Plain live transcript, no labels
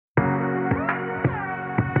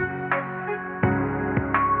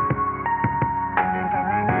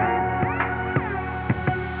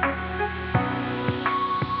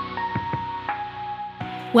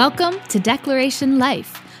Welcome to Declaration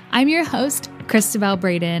Life. I'm your host, Christabel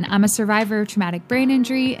Braden. I'm a survivor of traumatic brain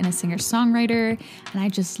injury and a singer-songwriter, and I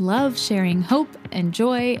just love sharing hope and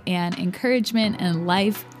joy and encouragement in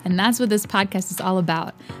life, and that's what this podcast is all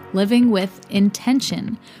about, living with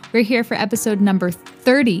intention. We're here for episode number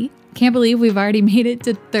 30. Can't believe we've already made it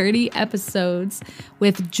to 30 episodes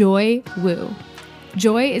with Joy Wu.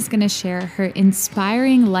 Joy is going to share her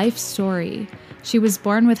inspiring life story. She was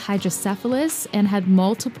born with hydrocephalus and had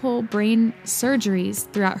multiple brain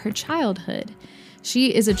surgeries throughout her childhood.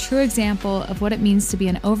 She is a true example of what it means to be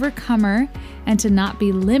an overcomer and to not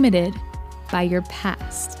be limited by your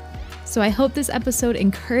past. So I hope this episode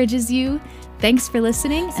encourages you. Thanks for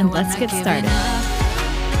listening, and let's get started.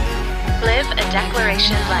 Live a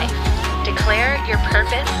declaration life. Declare your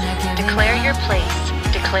purpose, declare your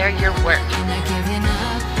place, declare your worth.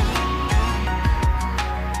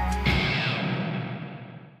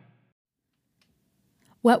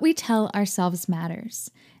 What we tell ourselves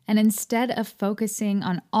matters, and instead of focusing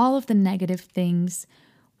on all of the negative things,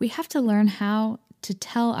 we have to learn how to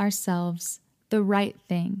tell ourselves the right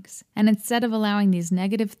things. And instead of allowing these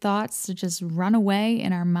negative thoughts to just run away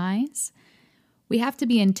in our minds, we have to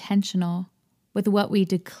be intentional with what we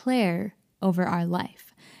declare over our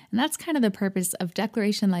life. And that's kind of the purpose of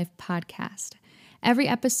Declaration Life podcast. Every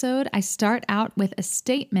episode, I start out with a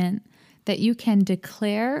statement that you can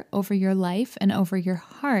declare over your life and over your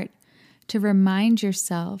heart to remind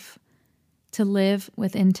yourself to live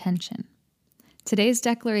with intention. Today's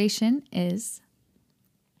declaration is,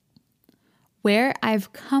 where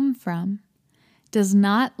I've come from does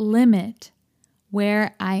not limit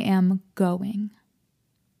where I am going.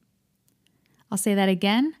 I'll say that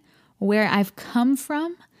again. Where I've come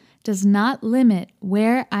from does not limit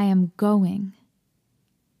where I am going.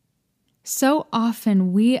 So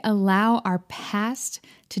often we allow our past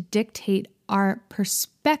to dictate our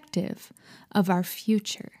perspective of our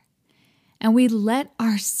future. And we let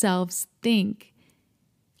ourselves think,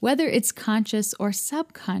 whether it's conscious or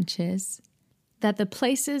subconscious, that the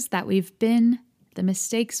places that we've been, the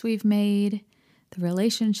mistakes we've made, the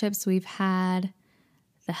relationships we've had,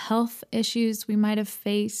 the health issues we might have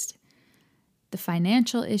faced, the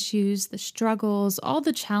financial issues, the struggles, all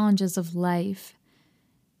the challenges of life,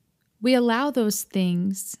 we allow those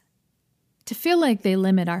things to feel like they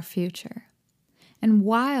limit our future. And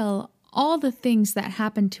while all the things that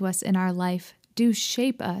happen to us in our life do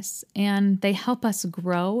shape us, and they help us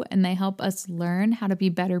grow, and they help us learn how to be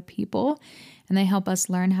better people, and they help us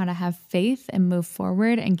learn how to have faith and move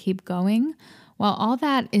forward and keep going, while all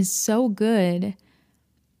that is so good,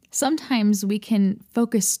 sometimes we can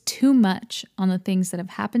focus too much on the things that have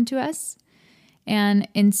happened to us, and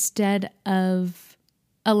instead of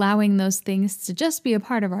allowing those things to just be a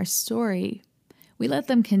part of our story, we let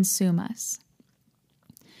them consume us.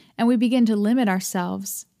 And we begin to limit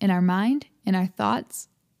ourselves in our mind, in our thoughts,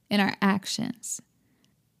 in our actions.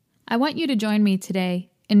 I want you to join me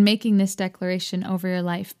today in making this declaration over your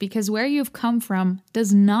life, because where you've come from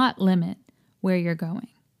does not limit where you're going.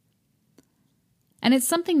 And it's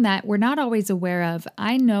something that we're not always aware of.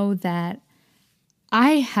 I know that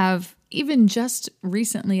I have, even just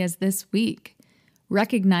recently as this week,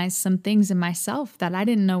 recognize some things in myself that I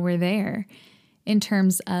didn't know were there in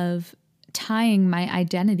terms of tying my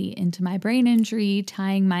identity into my brain injury,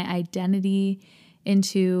 tying my identity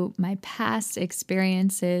into my past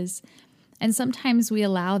experiences. And sometimes we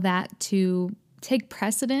allow that to take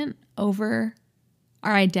precedent over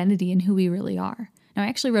our identity and who we really are. Now, I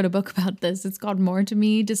actually wrote a book about this. It's called More to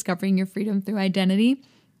Me, Discovering Your Freedom Through Identity.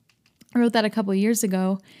 I wrote that a couple of years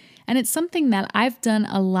ago. And it's something that I've done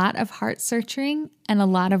a lot of heart searching and a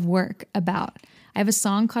lot of work about. I have a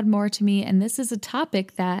song called More to Me, and this is a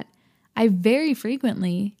topic that I very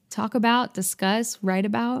frequently talk about, discuss, write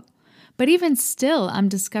about. But even still, I'm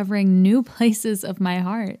discovering new places of my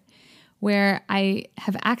heart where I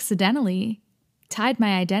have accidentally tied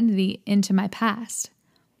my identity into my past.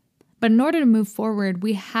 But in order to move forward,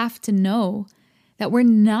 we have to know that we're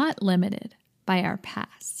not limited by our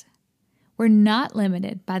past. We're not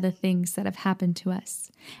limited by the things that have happened to us.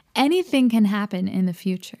 Anything can happen in the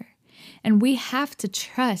future. And we have to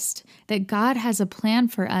trust that God has a plan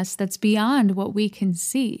for us that's beyond what we can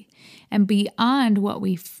see and beyond what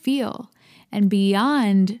we feel and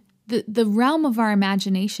beyond the realm of our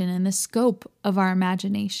imagination and the scope of our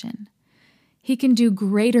imagination. He can do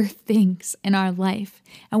greater things in our life.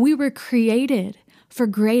 And we were created for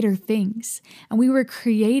greater things. And we were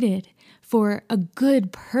created for a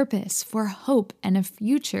good purpose, for hope and a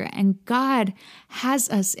future, and God has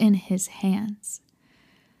us in His hands.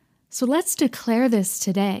 So let's declare this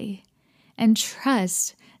today and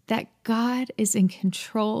trust that God is in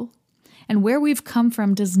control, and where we've come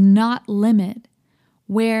from does not limit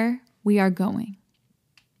where we are going.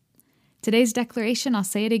 Today's declaration, I'll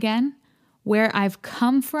say it again, where I've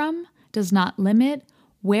come from does not limit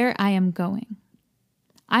where I am going.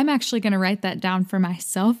 I'm actually going to write that down for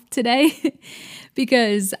myself today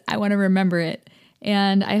because I want to remember it.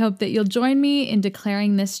 And I hope that you'll join me in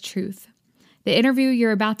declaring this truth. The interview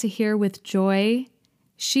you're about to hear with Joy,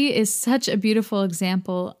 she is such a beautiful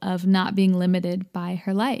example of not being limited by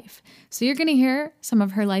her life. So you're going to hear some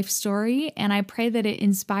of her life story, and I pray that it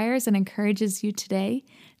inspires and encourages you today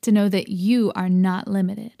to know that you are not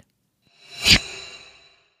limited.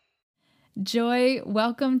 Joy,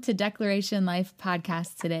 welcome to Declaration Life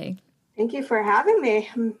podcast today. Thank you for having me.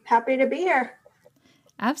 I'm happy to be here.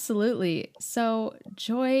 Absolutely. So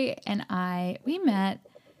Joy and we met,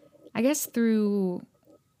 I guess, through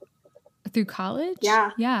college?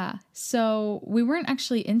 Yeah. So we weren't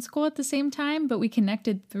actually in school at the same time, but we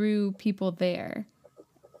connected through people there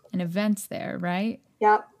and events there, right?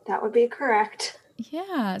 Yep, that would be correct.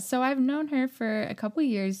 Yeah. So I've known her for a couple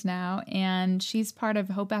years now, and she's part of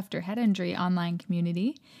Hope After Head Injury online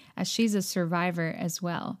community, as she's a survivor as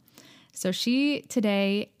well. So she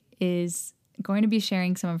today is going to be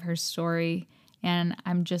sharing some of her story, and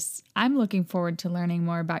I'm looking forward to learning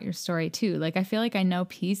more about your story too. Like, I feel like I know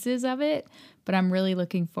pieces of it, but I'm really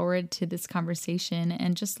looking forward to this conversation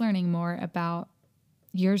and just learning more about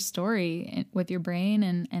your story with your brain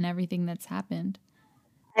and everything that's happened.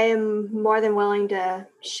 I am more than willing to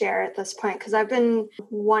share at this point because I've been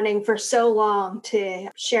wanting for so long to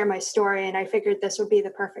share my story, and I figured this would be the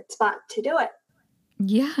perfect spot to do it.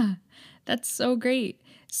 Yeah, that's so great.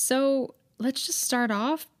 So let's just start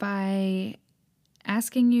off by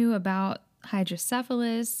asking you about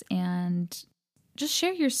hydrocephalus and just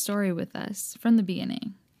share your story with us from the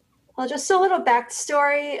beginning. Well, just a little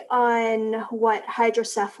backstory on what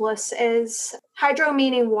hydrocephalus is. Hydro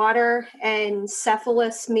meaning water and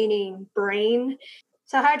cephalus meaning brain.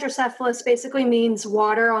 So hydrocephalus basically means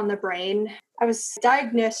water on the brain. I was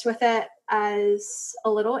diagnosed with it as a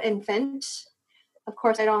little infant. Of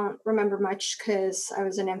course, I don't remember much because I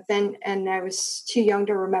was an infant and I was too young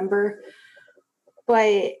to remember.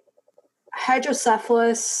 But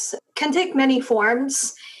hydrocephalus can take many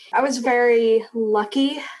forms. I was very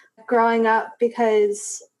lucky growing up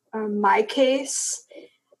because my case,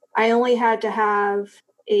 I only had to have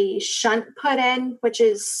a shunt put in, which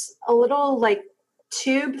is a little like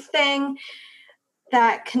tube thing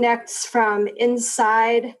that connects from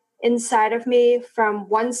inside of me, from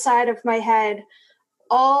one side of my head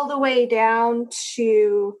all the way down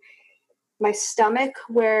to my stomach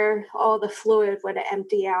where all the fluid would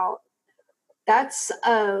empty out. That's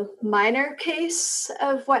a minor case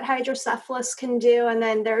of what hydrocephalus can do. And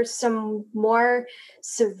then there's some more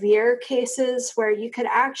severe cases where you could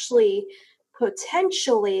actually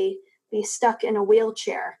potentially be stuck in a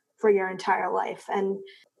wheelchair for your entire life. And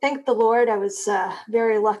thank the Lord, I was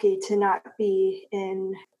very lucky to not be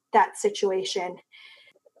in that situation.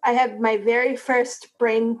 I had my very first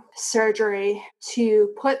brain surgery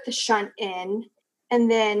to put the shunt in. And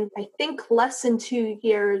then I think less than 2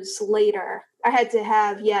 years later, I had to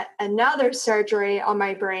have yet another surgery on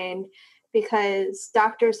my brain because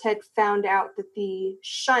doctors had found out that the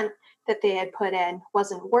shunt that they had put in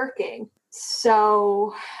wasn't working.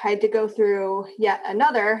 So I had to go through yet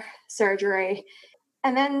another surgery.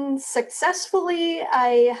 And then successfully,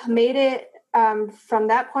 I made it from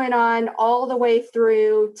that point on all the way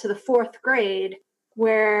through to the 4th grade,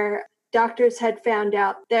 where doctors had found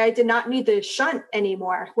out that I did not need the shunt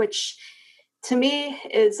anymore, which to me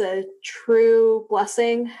is a true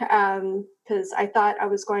blessing because I thought I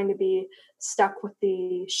was going to be stuck with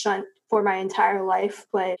the shunt for my entire life.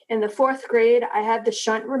 But in the 4th grade, I had the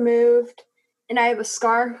shunt removed, and I have a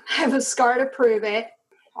scar. I have a scar to prove it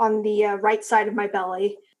on the right side of my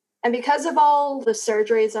belly. And because of all the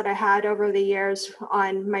surgeries that I had over the years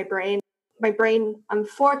on my brain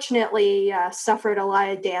unfortunately suffered a lot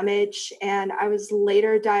of damage, and I was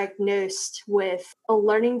later diagnosed with a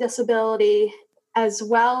learning disability as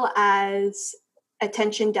well as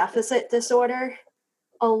attention deficit disorder,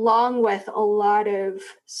 along with a lot of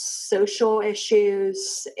social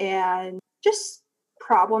issues and just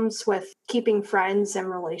problems with keeping friends and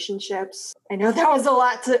relationships. I know that was a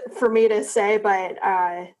lot for me to say, but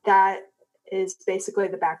that is basically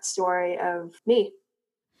the backstory of me.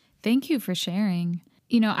 Thank you for sharing.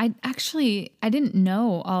 You know, I didn't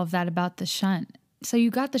know all of that about the shunt. So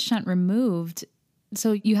you got the shunt removed.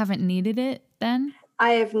 So you haven't needed it then?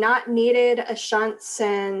 I have not needed a shunt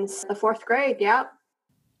since the 4th grade. Yep.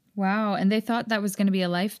 Wow. And they thought that was going to be a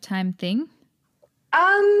lifetime thing?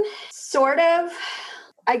 Sort of.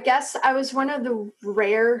 I guess I was one of the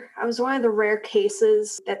rare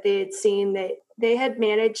cases that they had seen that they had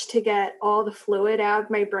managed to get all the fluid out of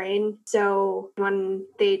my brain. So when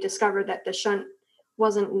they discovered that the shunt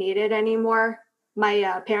wasn't needed anymore,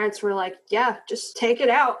 my parents were like, yeah, just take it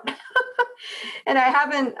out. And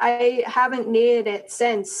I haven't needed it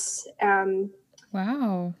since.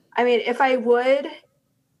 Wow. I mean, if I would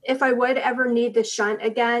ever need the shunt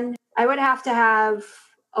again, I would have to have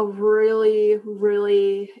a really,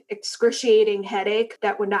 really excruciating headache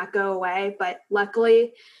that would not go away. But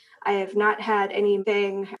luckily, I have not had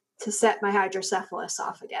anything to set my hydrocephalus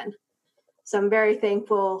off again. So I'm very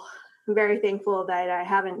thankful. I'm very thankful that I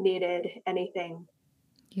haven't needed anything.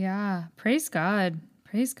 Yeah. Praise God.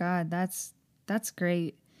 Praise God. That's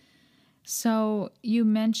great. So you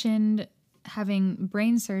mentioned having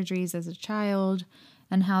brain surgeries as a child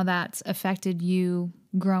and how that's affected you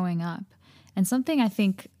growing up. And something I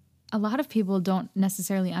think a lot of people don't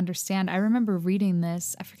necessarily understand. I remember reading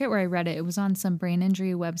this. I forget where I read it. It was on some brain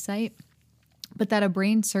injury website. But that a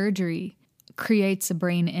brain surgery creates a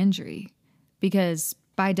brain injury because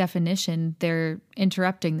by definition, they're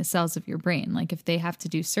interrupting the cells of your brain. Like if they have to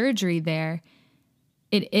do surgery there,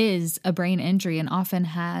 it is a brain injury and often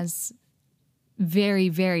has very,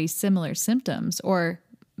 very similar symptoms, or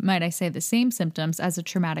might I say the same symptoms as a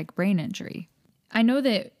traumatic brain injury. I know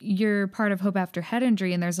that you're part of Hope After Head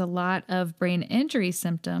Injury, and there's a lot of brain injury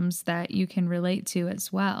symptoms that you can relate to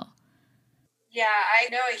as well. Yeah, I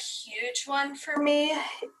know a huge one for me.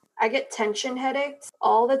 I get tension headaches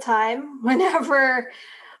all the time whenever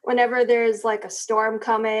there's like a storm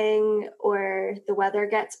coming or the weather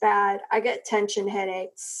gets bad. I get tension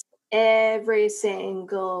headaches every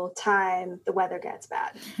single time the weather gets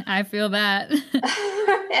bad. I feel that.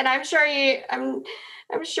 And I'm sure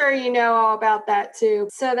you know all about that too.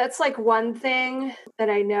 So that's like one thing that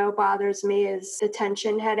I know bothers me is the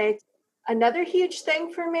tension headache. Another huge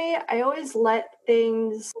thing for me, I always let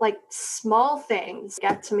things like small things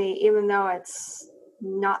get to me, even though it's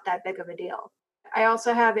not that big of a deal. I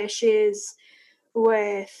also have issues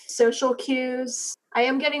with social cues. I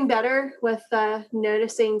am getting better with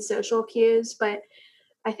noticing social cues, but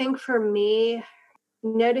I think for me,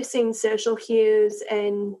 noticing social cues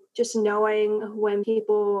and just knowing when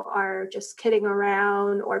people are just kidding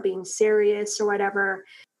around or being serious or whatever,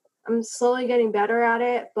 I'm slowly getting better at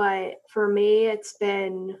it. But for me, it's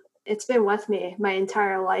been with me my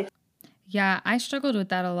entire life. Yeah, I struggled with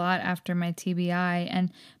that a lot after my TBI,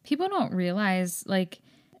 and people don't realize like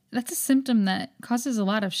that's a symptom that causes a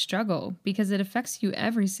lot of struggle because it affects you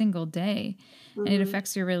every single day. Mm-hmm. And it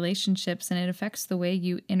affects your relationships and it affects the way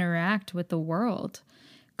you interact with the world.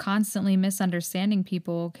 Constantly misunderstanding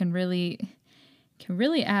people can really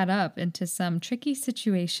add up into some tricky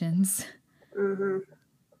situations. Mm-hmm.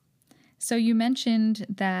 So you mentioned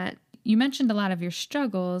a lot of your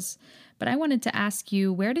struggles, but I wanted to ask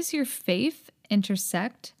you, where does your faith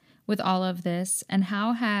intersect with all of this, and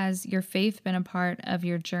how has your faith been a part of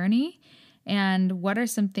your journey, and what are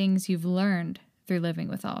some things you've learned through living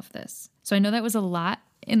with all of this? So I know that was a lot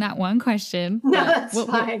in that one question. No, that's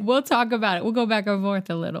fine. We'll talk about it. We'll go back and forth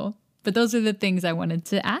a little, but those are the things I wanted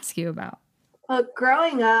to ask you about. Well,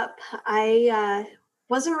 growing up, I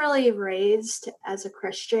wasn't really raised as a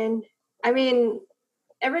Christian. I mean,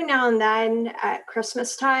 every now and then at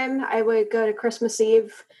Christmas time, I would go to Christmas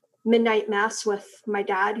Eve midnight mass with my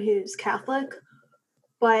dad, who's Catholic.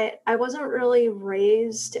 But I wasn't really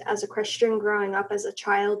raised as a Christian growing up as a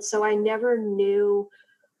child, so I never knew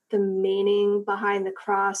the meaning behind the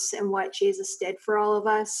cross and what Jesus did for all of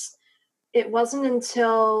us. It wasn't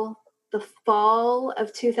until the fall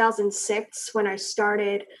of 2006 when I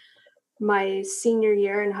started my senior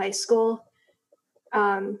year in high school.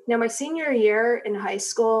 Now, my senior year in high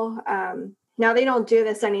school, now they don't do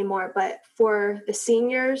this anymore, but for the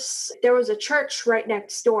seniors, there was a church right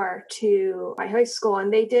next door to my high school,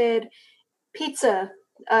 and they did pizza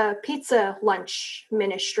lunch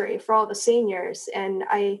ministry for all the seniors. And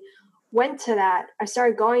I went to that. I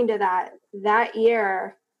started going to that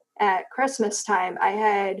year at Christmas time. I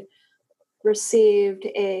had received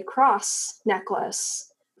a cross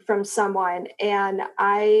necklace from someone, and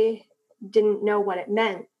I didn't know what it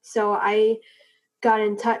meant. So I got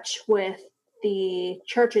in touch with the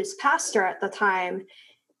church's pastor at the time,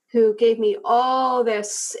 who gave me all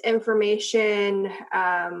this information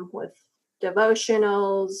with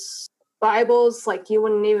devotionals, Bibles, like you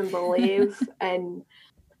wouldn't even believe. And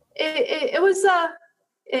it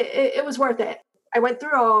was worth it. I went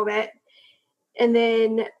through all of it. And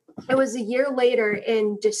then it was a year later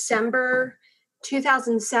in December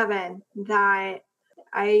 2007 that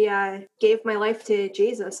I gave my life to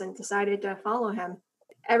Jesus and decided to follow him.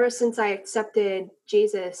 Ever since I accepted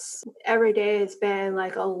Jesus, every day has been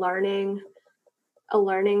like a learning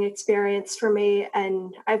experience for me.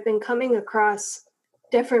 And I've been coming across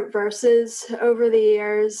different verses over the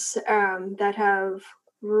years that have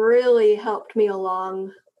really helped me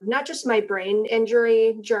along, not just my brain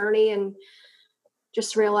injury journey and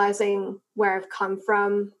just realizing where I've come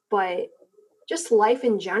from, but just life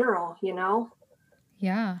in general, you know?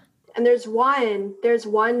 Yeah. And there's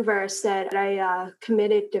one verse that I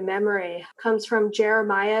committed to memory. It comes from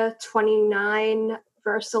Jeremiah 29,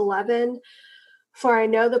 verse 11. For I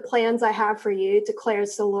know the plans I have for you,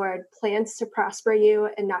 declares the Lord, plans to prosper you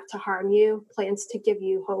and not to harm you, plans to give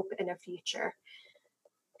you hope and a future.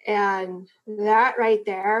 And that right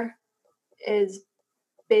there is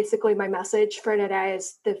basically my message for today,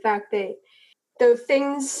 is the fact that though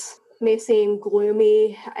things may seem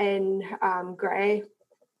gloomy and gray,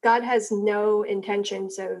 God has no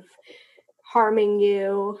intentions of harming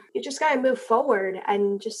you. You just got to move forward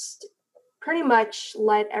and just pretty much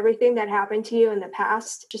let everything that happened to you in the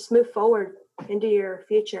past just move forward into your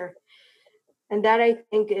future. And that, I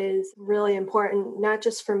think, is really important, not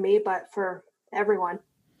just for me, but for everyone.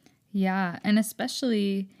 Yeah. And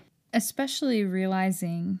especially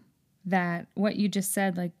realizing that what you just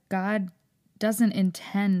said, like, God doesn't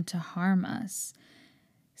intend to harm us.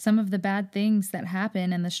 Some of the bad things that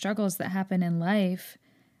happen and the struggles that happen in life,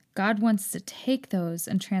 God wants to take those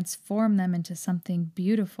and transform them into something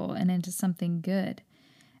beautiful and into something good.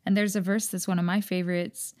 And there's a verse that's one of my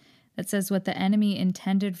favorites that says, what the enemy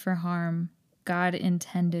intended for harm, God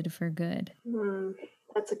intended for good.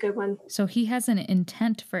 That's a good one. So he has an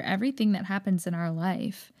intent for everything that happens in our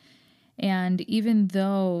life. And even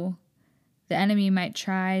though the enemy might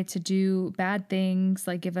try to do bad things,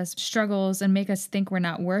 like give us struggles and make us think we're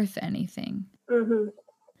not worth anything. Mm-hmm.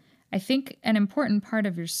 I think an important part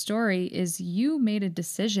of your story is you made a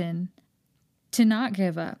decision to not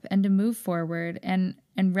give up and to move forward and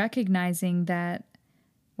recognizing that,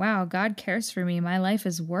 wow, God cares for me. My life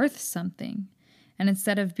is worth something. And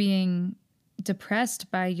instead of being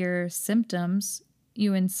depressed by your symptoms,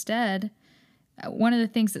 you instead, one of the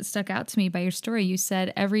things that stuck out to me by your story, you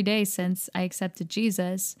said, every day since I accepted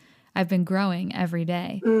Jesus, I've been growing every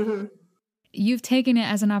day. Mm-hmm. You've taken it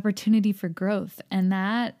as an opportunity for growth, and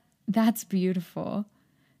that's beautiful.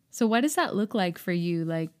 So what does that look like for you,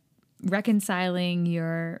 like reconciling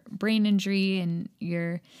your brain injury and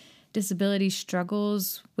your disability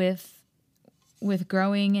struggles with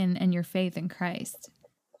growing and your faith in Christ?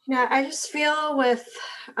 Yeah, I just feel with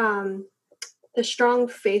the strong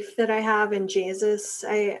faith that I have in Jesus,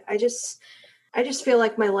 I just feel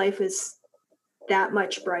like my life is that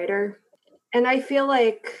much brighter. And I feel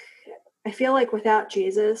like without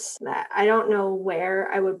Jesus, I don't know where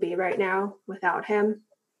I would be right now without him.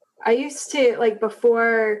 I used to, like,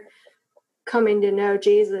 before coming to know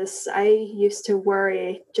Jesus, I used to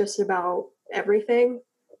worry just about everything.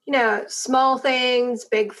 You know, small things,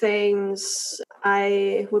 big things.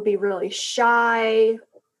 I would be really shy,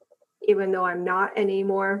 even though I'm not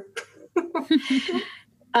anymore.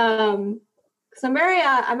 So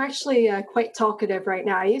I'm actually quite talkative right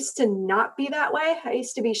now. I used to not be that way. I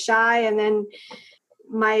used to be shy, and then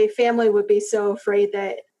my family would be so afraid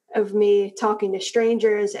of me talking to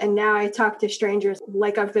strangers, and now I talk to strangers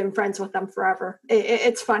like I've been friends with them forever.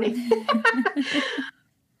 It's funny.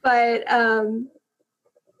 But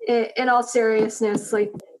in all seriousness,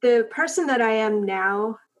 like, the person that I am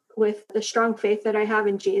now, with the strong faith that I have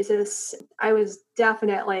in Jesus, I was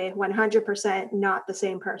definitely 100% not the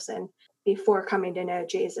same person before coming to know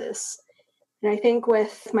Jesus. And I think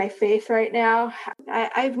with my faith right now, I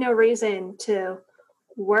have no reason to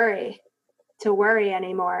worry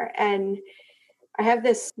anymore. And I have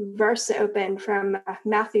this verse open from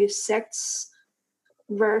Matthew 6,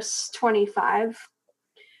 verse 25.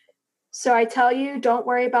 So I tell you, don't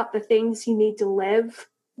worry about the things you need to live,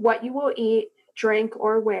 what you will eat, drink,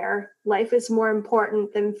 or wear. Life is more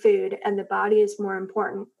important than food, and the body is more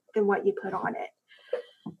important than what you put on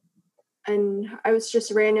it. And I was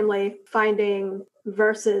just randomly finding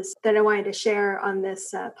verses that I wanted to share on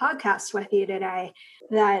this podcast with you today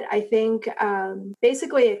that I think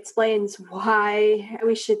basically explains why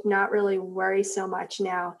we should not really worry so much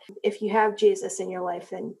now. If you have Jesus in your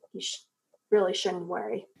life, then you really shouldn't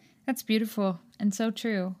worry. That's beautiful and so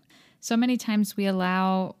true. So many times we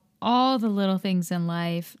allow all the little things in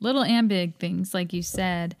life, little and big things, like you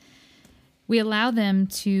said, we allow them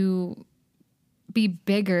to be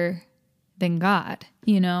bigger than God,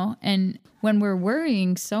 you know? And when we're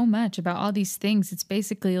worrying so much about all these things, it's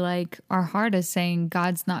basically like our heart is saying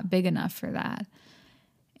God's not big enough for that.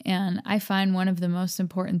 And I find one of the most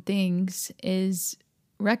important things is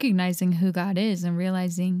recognizing who God is and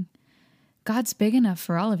realizing God's big enough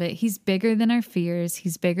for all of it. He's bigger than our fears.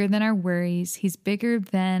 He's bigger than our worries. He's bigger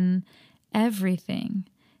than everything.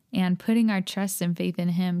 And putting our trust and faith in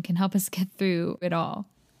Him can help us get through it all.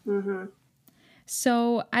 Mm-hmm.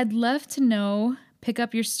 So I'd love to know, pick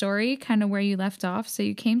up your story, kind of where you left off. So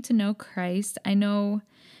you came to know Christ. I know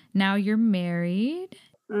now you're married.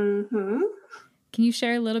 Mm-hmm. Can you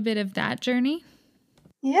share a little bit of that journey?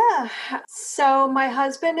 Yeah. So my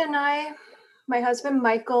husband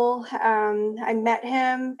Michael, I met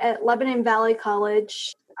him at Lebanon Valley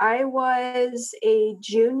College. I was a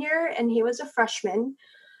junior and he was a freshman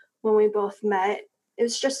when we both met. It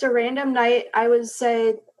was just a random night. I was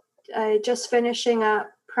just finishing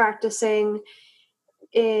up practicing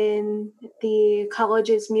in the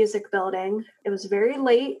college's music building. It was very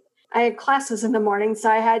late. I had classes in the morning, so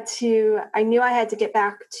I knew I had to get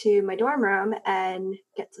back to my dorm room and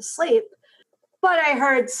get to sleep. But I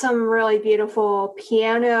heard some really beautiful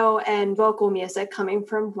piano and vocal music coming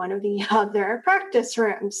from one of the other practice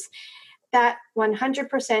rooms. That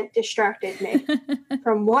 100% distracted me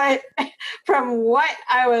from what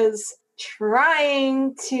I was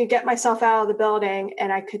trying to get myself out of the building,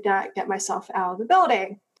 and I could not get myself out of the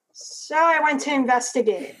building. So I went to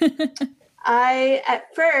investigate. I,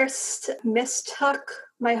 at first, mistook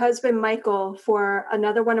my husband, Michael, for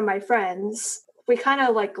another one of my friends. We kind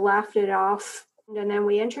of laughed it off. And then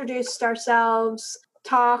we introduced ourselves,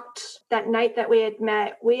 talked. That night that we had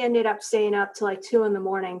met, we ended up staying up till 2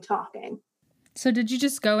 a.m. talking. So did you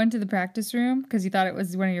just go into the practice room because you thought it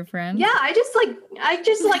was one of your friends? Yeah, I just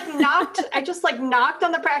knocked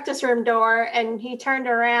on the practice room door, and he turned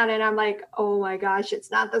around, and I'm like, oh my gosh, it's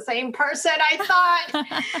not the same person I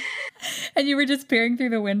thought. And you were just peering through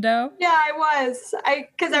the window? Yeah, I was. I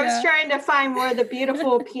was trying to find where the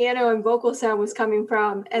beautiful piano and vocal sound was coming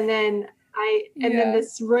from, and then then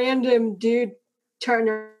this random dude turned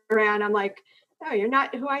around. I'm like, oh, you're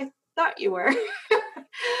not who I thought you were.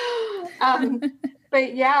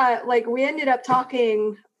 But yeah, we ended up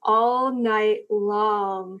talking all night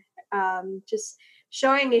long, just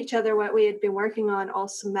showing each other what we had been working on all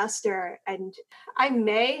semester. And I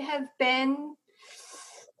may have been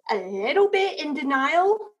a little bit in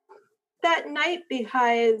denial that night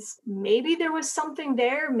because maybe there was something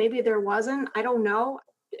there, maybe there wasn't. I don't know.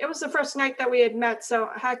 It was the first night that we had met, so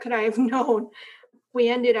how could I have known? We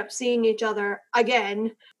ended up seeing each other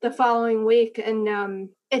again the following week, and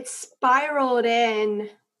it spiraled in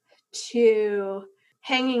to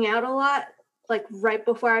hanging out a lot, right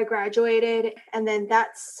before I graduated. And then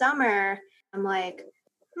that summer, I'm like,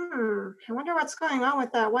 I wonder what's going on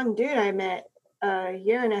with that one dude I met a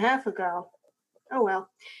year and a half ago. Oh, well.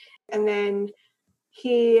 And then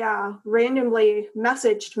he randomly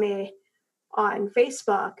messaged me on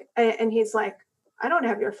Facebook, and he's like, I don't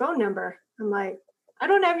have your phone number. I'm like, I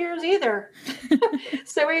don't have yours either.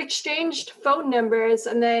 So we exchanged phone numbers,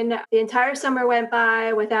 and then the entire summer went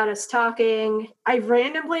by without us talking. I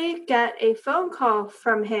randomly got a phone call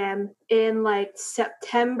from him in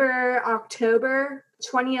September, October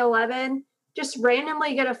 2011. Just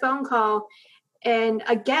randomly get a phone call. And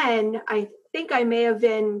again, I think I may have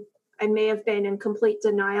been in complete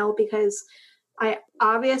denial because I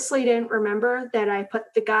obviously didn't remember that I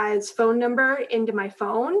put the guy's phone number into my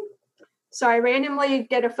phone. So I randomly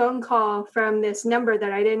get a phone call from this number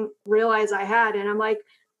that I didn't realize I had. And I'm like,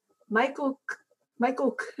 Michael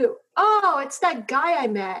Koo. Oh, it's that guy I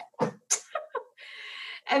met.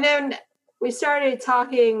 And then we started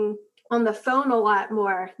talking on the phone a lot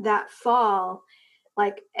more that fall.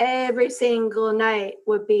 Every single night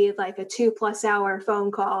would be a 2+ hour phone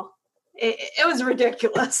call. It was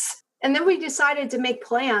ridiculous. And then we decided to make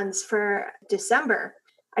plans for December.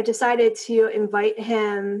 I decided to invite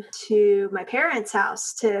him to my parents'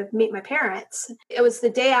 house to meet my parents. It was the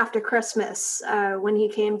day after Christmas when he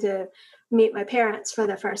came to meet my parents for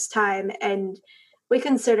the first time. And we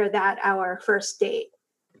consider that our first date,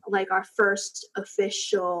 our first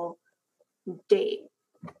official date.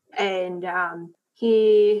 And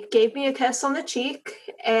he gave me a kiss on the cheek,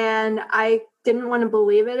 and I didn't want to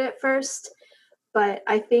believe it at first, but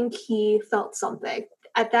I think he felt something.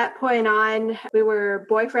 At that point on, we were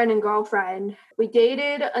boyfriend and girlfriend. We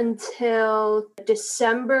dated until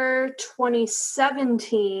December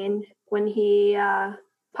 2017 when he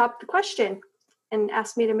popped the question and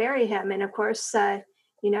asked me to marry him. And of course,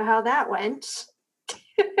 you know how that went.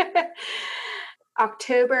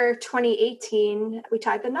 October 2018, we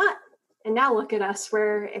tied the knot. And now look at us.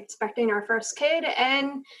 We're expecting our first kid,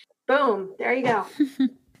 and boom, there you go.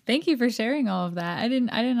 Thank you for sharing all of that. I did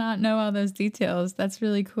not know all those details. That's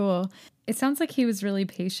really cool. It sounds like he was really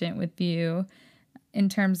patient with you in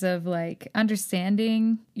terms of like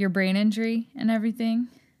understanding your brain injury and everything.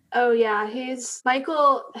 Oh yeah, he's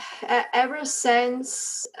Michael. Ever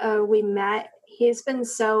since we met, he's been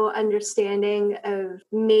so understanding of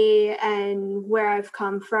me and where I've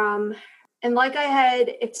come from. And like I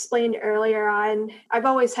had explained earlier on, I've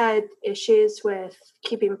always had issues with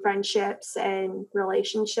keeping friendships and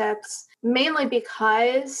relationships, mainly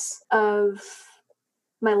because of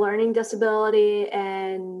my learning disability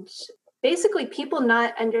and basically people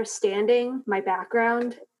not understanding my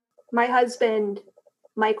background. My husband,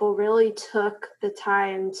 Michael, really took the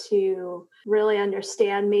time to really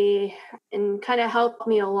understand me and kind of help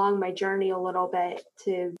me along my journey a little bit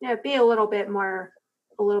to be a little bit more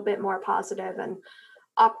positive and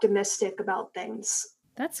optimistic about things.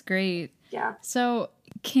 That's great. Yeah. So,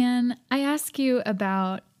 can I ask you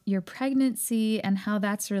about your pregnancy and how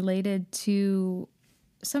that's related to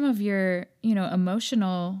some of your,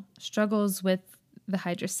 emotional struggles with the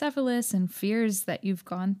hydrocephalus and fears that you've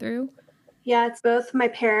gone through? Yeah, it's both my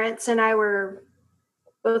parents and I were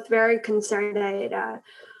both very concerned that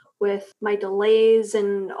with my delays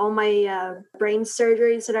and all my brain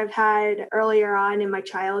surgeries that I've had earlier on in my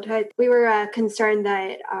childhood, we were concerned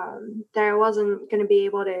that I wasn't going to be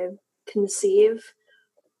able to conceive.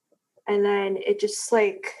 And then it just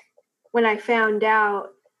like when I found out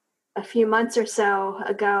a few months or so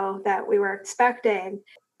ago that we were expecting,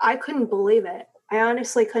 I couldn't believe it. I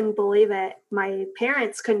honestly couldn't believe it. My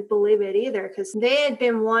parents couldn't believe it either because they had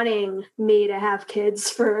been wanting me to have kids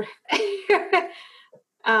for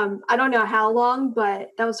I don't know how long,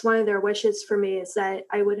 but that was one of their wishes for me is that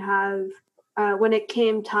I would have, when it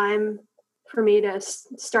came time for me to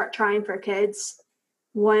start trying for kids,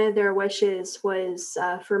 one of their wishes was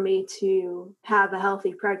for me to have a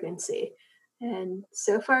healthy pregnancy. And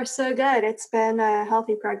so far, so good. It's been a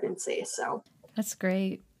healthy pregnancy. So that's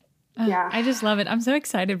great. Yeah. I just love it. I'm so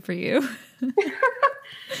excited for you.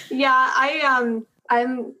 Yeah,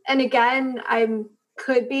 and again, I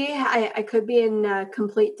could be in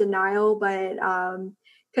complete denial, but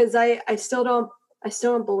because I still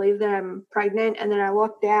don't believe that I'm pregnant. And then I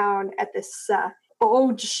look down at this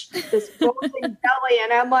bulging belly,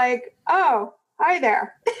 and I'm like, oh, hi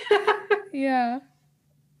there. Yeah.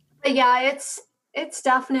 But yeah, it's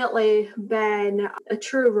definitely been a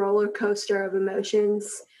true roller coaster of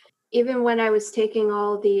emotions. Even when I was taking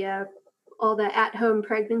all the at-home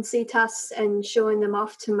pregnancy tests and showing them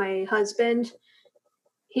off to my husband,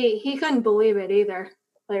 he couldn't believe it either.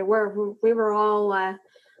 Like we were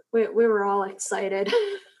all excited.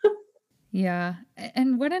 Yeah.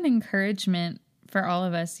 And what an encouragement for all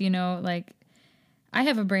of us, like I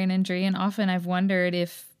have a brain injury and often I've wondered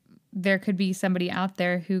if there could be somebody out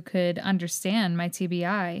there who could understand my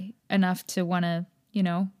TBI enough to want to,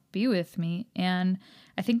 be with me. And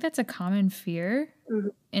I think that's a common fear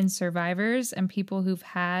in survivors and people who've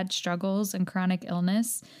had struggles and chronic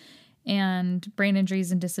illness and brain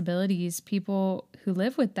injuries and disabilities, people who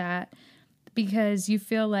live with that, because you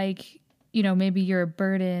feel like, maybe you're a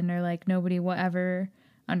burden or like nobody will ever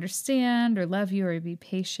understand or love you or be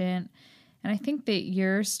patient. And I think that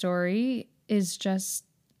your story is just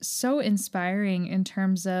so inspiring in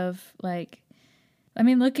terms of like,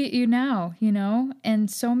 look at you now, and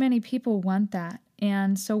so many people want that.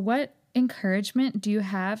 And so what encouragement do you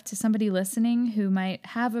have to somebody listening who might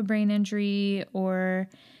have a brain injury or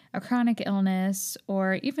a chronic illness,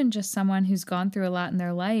 or even just someone who's gone through a lot in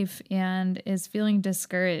their life and is feeling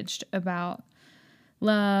discouraged about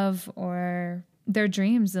love or their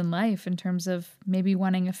dreams in life in terms of maybe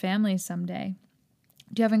wanting a family someday?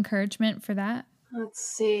 Do you have encouragement for that? Let's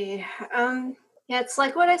see. Yeah, it's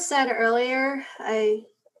like what I said earlier.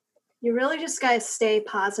 You really just gotta stay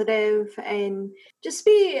positive and just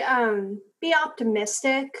be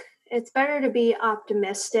optimistic. It's better to be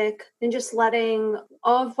optimistic than just letting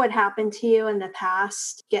all of what happened to you in the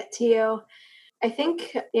past get to you. I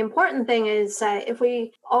think the important thing is that if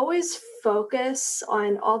we always focus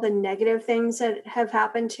on all the negative things that have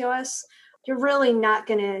happened to us, you're really not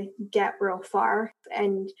going to get real far.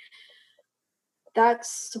 And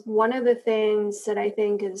that's one of the things that I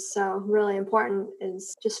think is really important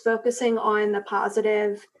is just focusing on the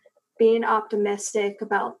positive, being optimistic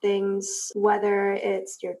about things, whether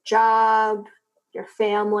it's your job, your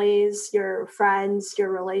families, your friends,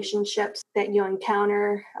 your relationships that you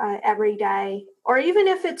encounter every day, or even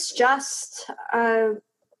if it's just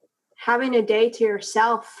having a day to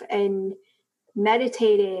yourself and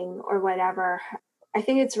meditating or whatever. I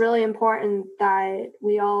think it's really important that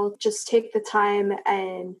we all just take the time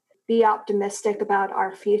and be optimistic about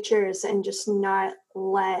our futures and just not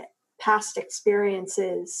let past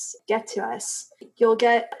experiences get to us. You'll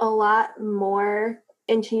get a lot more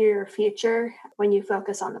into your future when you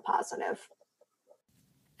focus on the positive.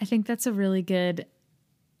 I think that's a really good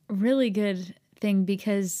thing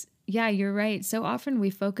because, yeah, you're right. So often we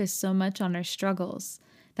focus so much on our struggles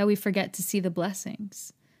that we forget to see the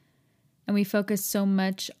blessings. And we focus so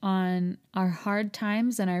much on our hard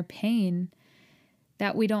times and our pain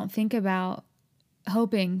that we don't think about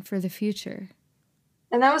hoping for the future.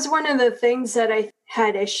 And that was one of the things that I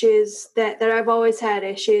had issues that I've always had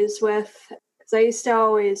issues with. Because I used to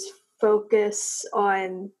always focus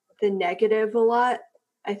on the negative a lot.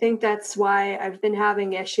 I think that's why I've been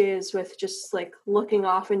having issues with just like looking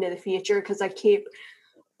off into the future, because I keep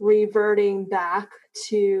reverting back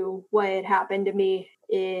to what had happened to me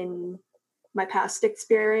in my past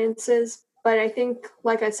experiences. But I think,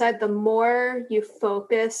 like I said, the more you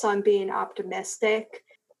focus on being optimistic,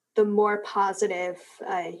 the more positive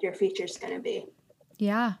your future's going to be.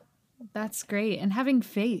 Yeah, that's great. And having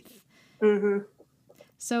faith. Mm-hmm.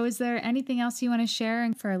 So is there anything else you want to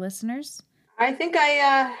share for our listeners? I think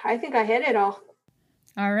I hit it all.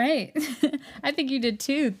 All right. I think you did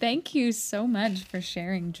too. Thank you so much for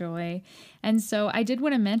sharing, Joy. And so I did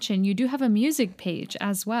want to mention you do have a music page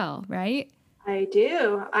as well, right? I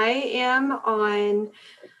do. I am on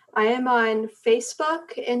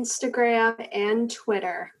Facebook, Instagram, and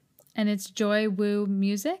Twitter. And it's Joy Woo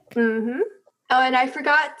Music? Mm-hmm. Oh, and I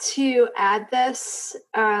forgot to add this.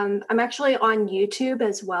 I'm actually on YouTube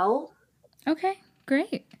as well. Okay,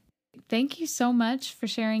 great. Thank you so much for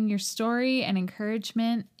sharing your story and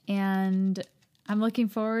encouragement. And I'm looking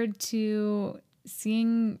forward to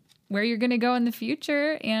seeing where you're going to go in the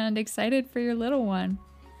future and excited for your little one.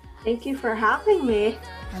 Thank you for having me.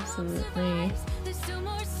 Absolutely.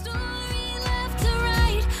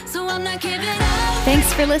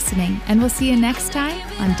 Thanks for listening, and we'll see you next time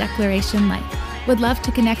on Declaration Life. Would love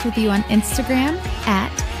to connect with you on Instagram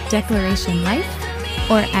at Declaration Life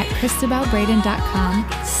or at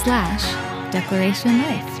christabelbraden.com/Declaration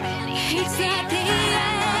Life.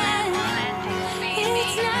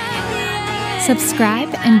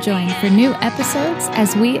 Subscribe and join for new episodes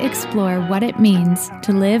as we explore what it means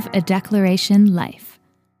to live a Declaration life.